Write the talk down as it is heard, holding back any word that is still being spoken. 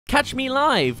Catch me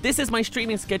live! This is my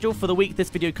streaming schedule for the week this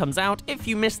video comes out. If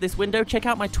you missed this window, check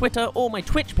out my Twitter or my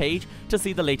Twitch page to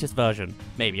see the latest version.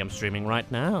 Maybe I'm streaming right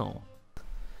now.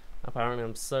 Apparently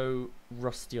I'm so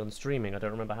rusty on streaming, I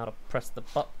don't remember how to press the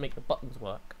make the buttons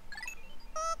work.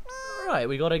 Alright,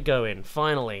 we got it going,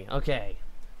 finally. Okay.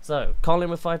 So, Colin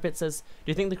with 5-bit says,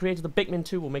 do you think the creators of Pikmin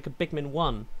 2 will make a Pikmin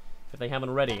 1? If they haven't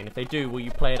already, and if they do, will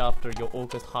you play it after your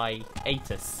August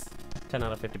hiatus? 10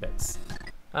 out of 50 bits.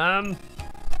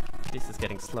 This is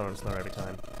getting slower and slower every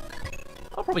time.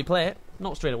 I'll probably play it,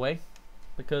 not straight away,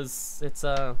 because it's,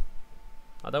 I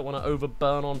don't want to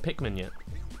overburn on Pikmin yet,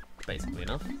 basically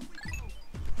enough.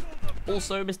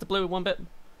 Also, Mr. Blue with 1-bit,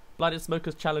 Blinded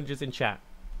Smokers challenges in chat.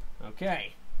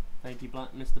 Okay, thank you,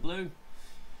 Mr. Blue.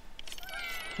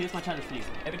 Here's my challenge for you.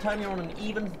 Every time you're on an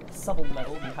even subtle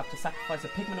level, you have to sacrifice a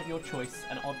Pikmin of your choice,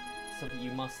 and odd so that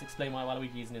you must explain why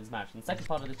Waluigi isn't in Smash. And the second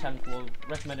part of the challenge will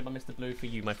recommended by Mr. Blue for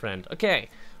you, my friend. Okay,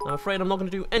 I'm afraid I'm not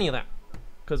going to do any of that.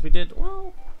 Because we did,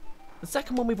 well, the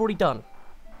second one we've already done.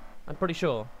 I'm pretty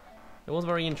sure. It was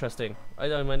very interesting. I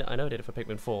know I did it for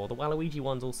Pikmin 4. The Waluigi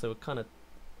one's also kind of,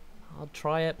 I'll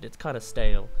try it, but it's kind of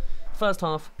stale. First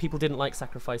half, people didn't like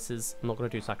sacrifices. I'm not going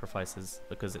to do sacrifices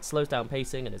because it slows down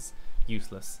pacing and is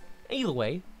useless. Either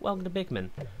way, welcome to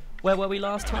Pikmin. Where were we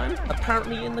last time?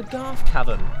 Apparently in the Garth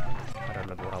Cavern. I don't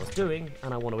remember what I was doing,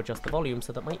 and I want to adjust the volume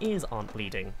so that my ears aren't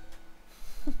bleeding.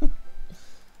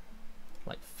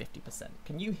 Like 50%.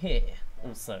 Can you hear?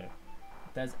 Also,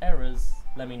 if there's errors,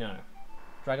 let me know.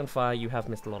 Dragonfire, you have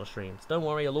missed a lot of streams. Don't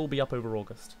worry, it'll all be up over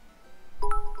August.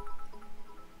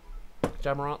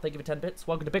 Jamarat, thank you for 10 bits.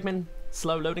 Welcome to Pikmin.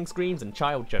 Slow loading screens and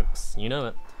child jokes. You know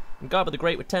it. And Garba the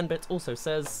Great with 10 bits also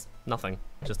says nothing.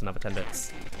 Just another 10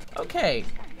 bits. Okay,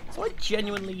 so I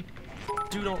genuinely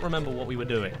do not remember what we were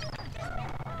doing.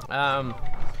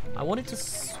 I wanted to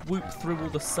swoop through all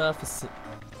the surfaces.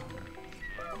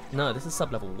 No, this is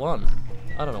sub-level 1.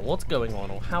 I don't know what's going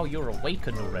on or how you're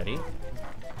awakened already.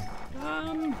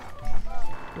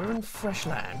 We're in fresh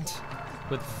land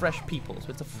with fresh people, so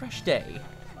it's a fresh day.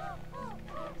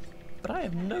 But I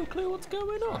have no clue what's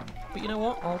going on. But you know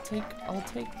what? I'll take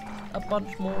a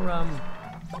bunch more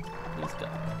these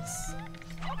guys.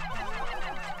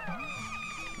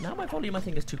 Now my volume, I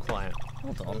think, is too quiet.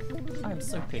 Hold on. I am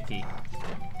so picky.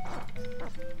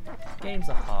 Games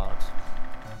are hard.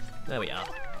 There we are.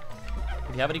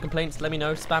 If you have any complaints, let me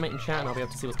know. Spam it in chat and I'll be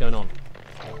able to see what's going on.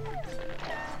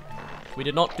 We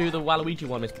did not do the Waluigi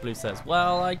one, Mr. Blue says.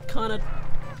 Well,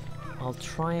 I'll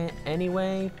try it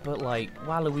anyway, but like,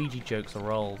 Waluigi jokes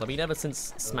are old. I mean, ever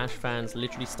since Smash fans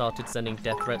literally started sending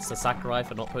death threats to Sakurai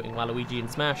for not putting Waluigi in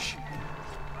Smash,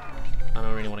 I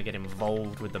don't really want to get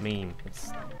involved with the meme.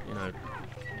 It's, you know,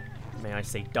 may I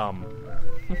say dumb.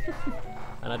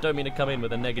 And I don't mean to come in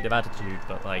with a negative attitude,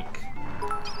 but like,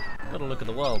 gotta look at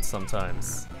the world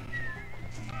sometimes.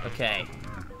 Okay.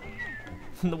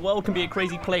 The world can be a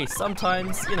crazy place.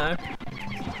 Sometimes, you know,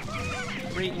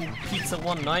 you're eating pizza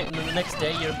one night and then the next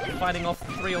day you're fighting off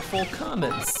 3 or 4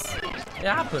 Kermits. It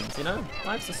happens, you know?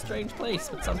 Life's a strange place,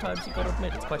 but sometimes you gotta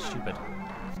admit it's quite stupid.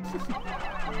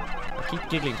 I keep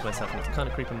giggling to myself and it's kind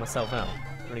of creeping myself out.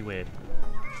 Really weird.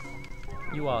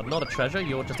 You are not a treasure,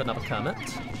 you're just another Kermit.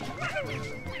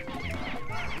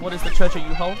 What is the treasure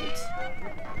you hold?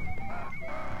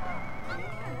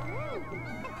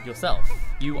 Yourself.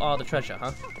 You are the treasure,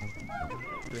 huh?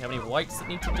 Do we have any whites that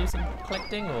need to do some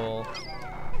collecting, or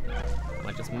am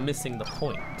I just missing the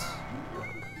point?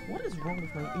 What is wrong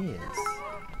with my ears?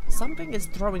 Something is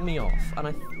throwing me off, and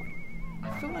I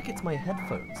feel like it's my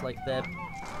headphones, like they're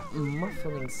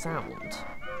muffling sound.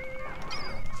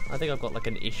 I think I've got like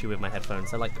an issue with my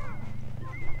headphones. They're like,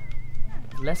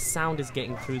 less sound is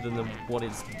getting through than what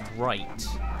is right.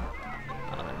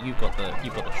 I don't know. You've got the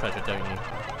treasure, don't you,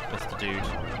 Mr. Dude?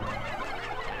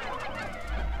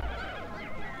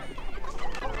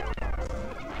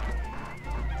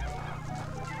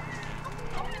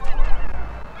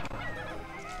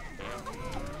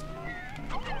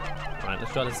 Right,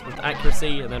 let's try this with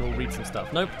accuracy, and then we'll read some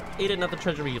stuff. Nope, he didn't have the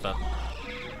treasure either.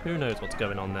 Who knows what's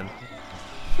going on then?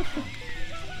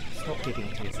 Stop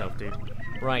giggling to yourself, dude.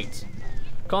 Right.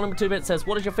 Call number 2-bit says,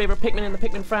 what is your favourite Pikmin in the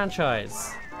Pikmin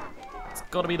franchise? It's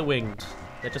gotta be the winged.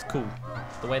 They're just cool.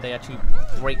 The way they actually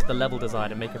break the level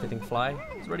design and make everything fly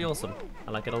is really awesome.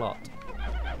 I like it a lot.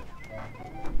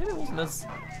 Maybe it wasn't as...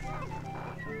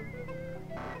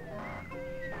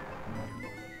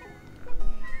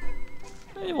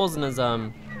 It wasn't as,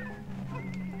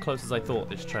 close as I thought,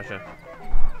 this treasure.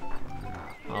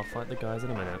 I'll fight the guys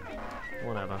in a minute.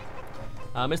 Whatever.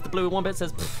 Mr. Blue 1-bit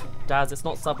says, Dazz, it's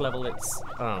not sub-level, it's...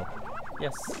 Oh.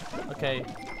 Yes. Okay.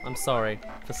 I'm sorry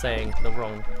for saying the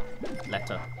wrong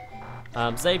letter.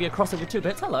 Xavier crossing with 2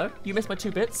 bits. Hello, you missed my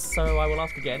 2 bits, so I will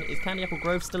ask again. Is Candy Apple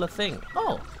Grove still a thing?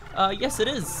 Oh, yes it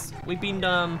is. We've been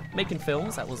making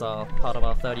films. That was part of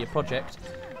our 3rd-year project.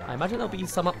 I imagine there'll be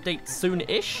some updates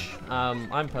soon-ish.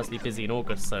 I'm personally busy in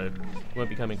August, so it won't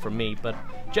be coming from me. But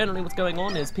generally what's going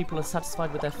on is people are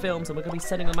satisfied with their films, and we're going to be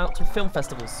sending them out to film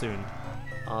festivals soon.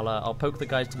 I'll poke the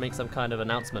guys to make some kind of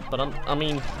announcement. But I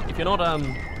mean, if you're not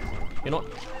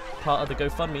part of the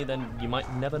GoFundMe, then you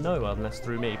might never know unless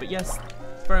through me. But yes,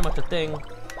 very much a thing.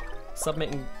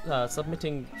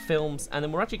 Submitting films, and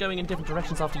then we're actually going in different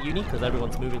directions after uni because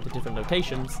everyone's moving to different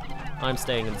locations. I'm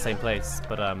staying in the same place,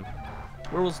 but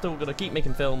we're all still gonna keep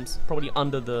making films, probably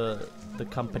under the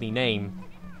company name,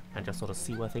 and just sort of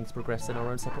see where things progress in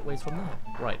our own separate ways from there.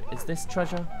 Right, is this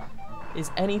treasure? Is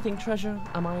anything treasure?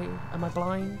 Am I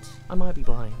blind? I might be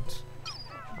blind.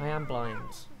 I am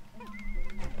blind.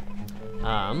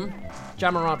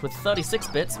 Jamarad with 36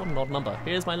 bits, what an odd number.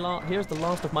 Here's the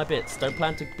last of my bits. Don't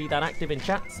plan to be that active in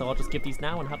chat, so I'll just give these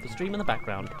now and have the stream in the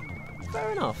background.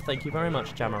 Fair enough, thank you very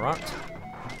much, Jamarad.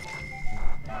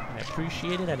 I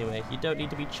appreciate it anyway. You don't need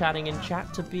to be chatting in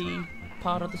chat to be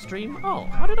part of the stream. Oh,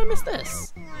 how did I miss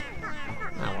this?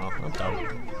 Oh well, I'm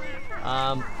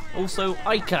done. Also,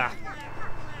 Aika!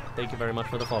 Thank you very much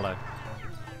for the follow.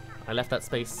 I left that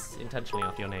space intentionally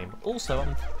after your name. Also,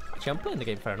 I'm playing the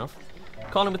game, fair enough.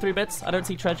 Colin with 3 bits, I don't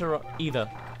see treasure either.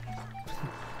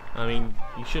 I mean,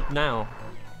 you should now.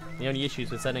 The only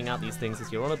issues with sending out these things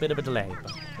is you're on a bit of a delay,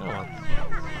 but oh well.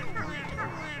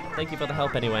 Thank you for the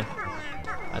help anyway.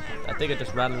 I think it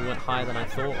just randomly went higher than I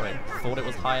thought, or I thought it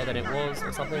was higher than it was,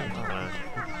 or something. I don't know.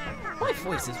 My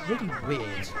voice is really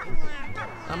weird.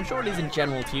 I'm sure it is in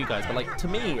general to you guys, but like to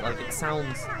me, like it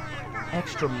sounds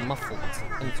extra muffled,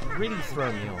 and it's really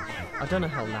throwing me off. I don't know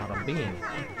how loud I'm being,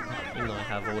 even though I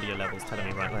have audio levels telling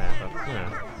me right there, but you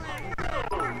know.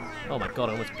 Oh my god,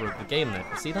 I almost broke the game there.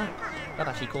 You see that? That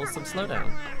actually caused some slowdown.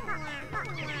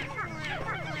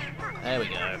 There we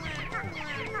go.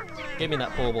 Give me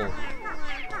that bauble.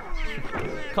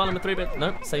 Colin with 3 bit,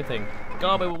 nope, same thing.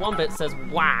 Garbo with 1 bit says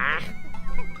wah.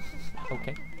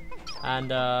 Okay. And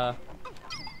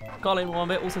Colin with 1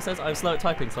 bit also says I'm slow at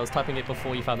typing, so I was typing it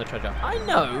before you found the treasure. I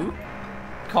know,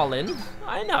 Colin.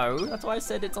 I know. That's why I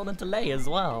said it's on a delay as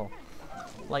well.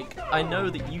 Like, I know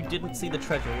that you didn't see the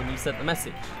treasure when you sent the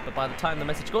message, but by the time the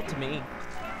message got to me,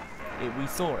 we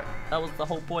saw it. That was the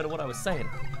whole point of what I was saying.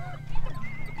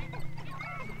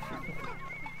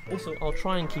 Also, I'll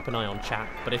try and keep an eye on chat,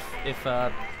 but if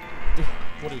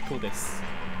what do you call this?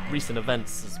 Recent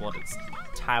events is what it's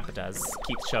tabbed as,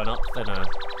 keeps showing up, then I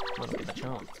might not get the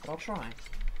chance, but I'll try.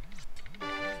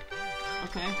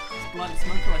 Okay, it's Bloody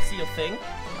Smoker, I see your thing.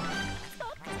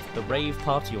 The rave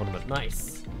party ornament,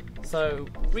 nice. So,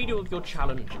 redo of your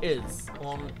challenge is,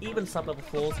 on even sub-level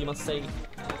 4s, you must say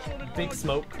Big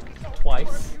Smoke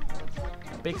twice.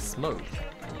 Big Smoke?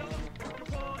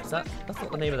 That's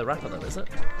not the name of the rapper though, is it?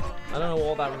 I don't know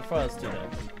what that refers to though.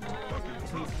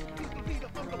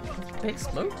 Big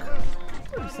Smoke?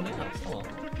 Something else. Oh.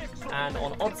 And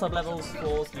on odd sub-levels,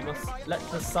 floors, you must let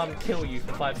the sun kill you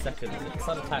for 5 seconds. If the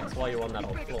sun attacks while you're on that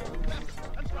odd floor.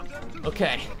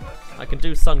 Okay, I can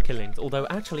do sun killings, although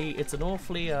actually it's an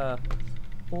awfully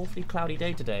cloudy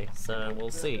day today, so we'll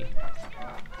see.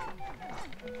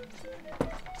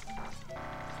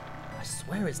 I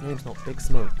swear his name's not Big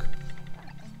Smoke.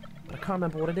 But I can't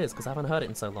remember what it is because I haven't heard it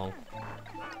in so long.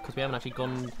 Because we haven't actually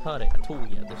heard it at all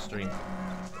yet this stream.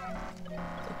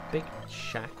 Is it Big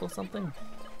Shack or something?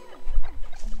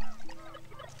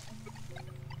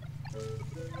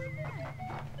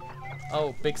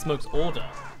 Oh, Big Smoke's order.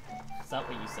 Is that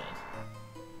what you said?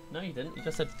 No, you didn't. You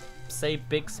just said say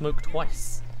Big Smoke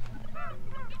twice.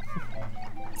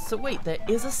 So wait, there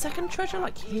is a second treasure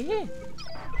like here?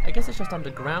 I guess it's just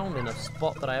underground in a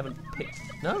spot that I haven't picked.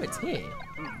 No, it's here.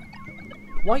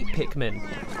 White Pikmin.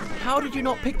 How did you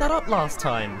not pick that up last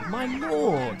time? My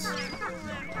lord.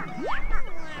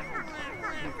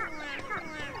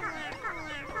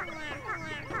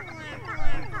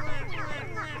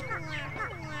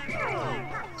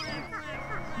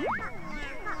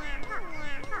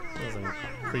 There's some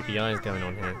creepy eyes going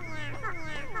on here.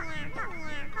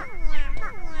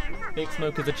 Big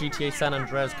Smoke is a GTA San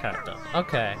Andreas character.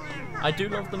 Okay. I do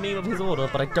love the meme of his order,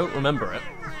 but I don't remember it.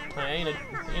 I ain't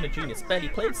a genius. Barely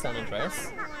played San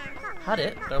Andreas. Had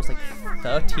it, but I was like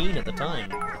 13 at the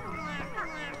time.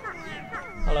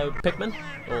 Hello, Pikmin.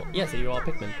 Or, yes, you are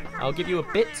Pikmin. I'll give you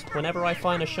a bit whenever I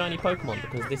find a shiny Pokemon,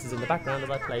 because this is in the background as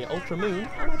I play Ultra Moon,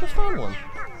 and I just found one.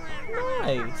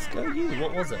 Nice! Go you.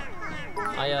 What was it?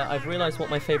 I've realised what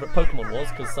my favourite Pokemon was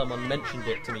because someone mentioned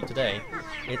it to me today.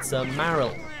 It's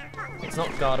Marill. It's not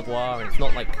Gardevoir, and it's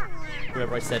not like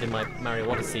whoever I said in my Mario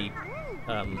Odyssey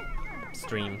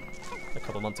stream a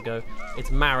couple months ago. It's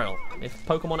Marill. If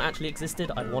Pokemon actually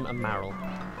existed, I'd want a Marill.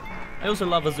 I also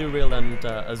love Azurill and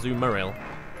Azumarill,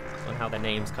 and how their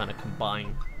names kind of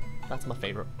combine. That's my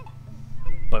favourite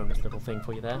bonus little thing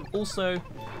for you there. Also,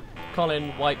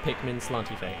 Colin, White Pikmin,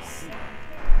 Slanty Face.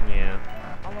 Yeah.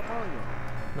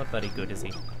 Not very good, is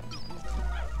he?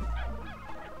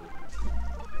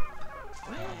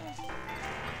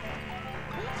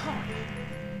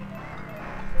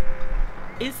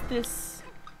 Is this...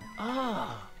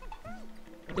 Ah!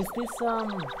 Is this,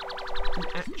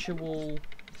 the actual...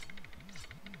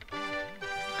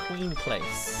 Queen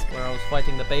place where I was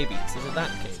fighting the babies? Is it that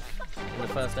cave? In the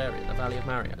first area, the Valley of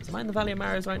Marios. Am I in the Valley of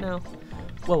Marios right now?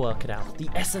 We'll work it out. The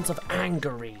essence of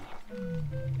Angery.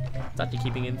 It's actually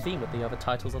keeping in theme with the other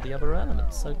titles of the other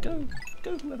elements. So go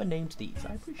whoever named these.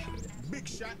 I appreciate it. Big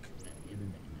Shack.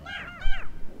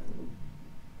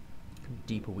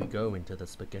 Deeper we go into the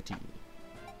spaghetti.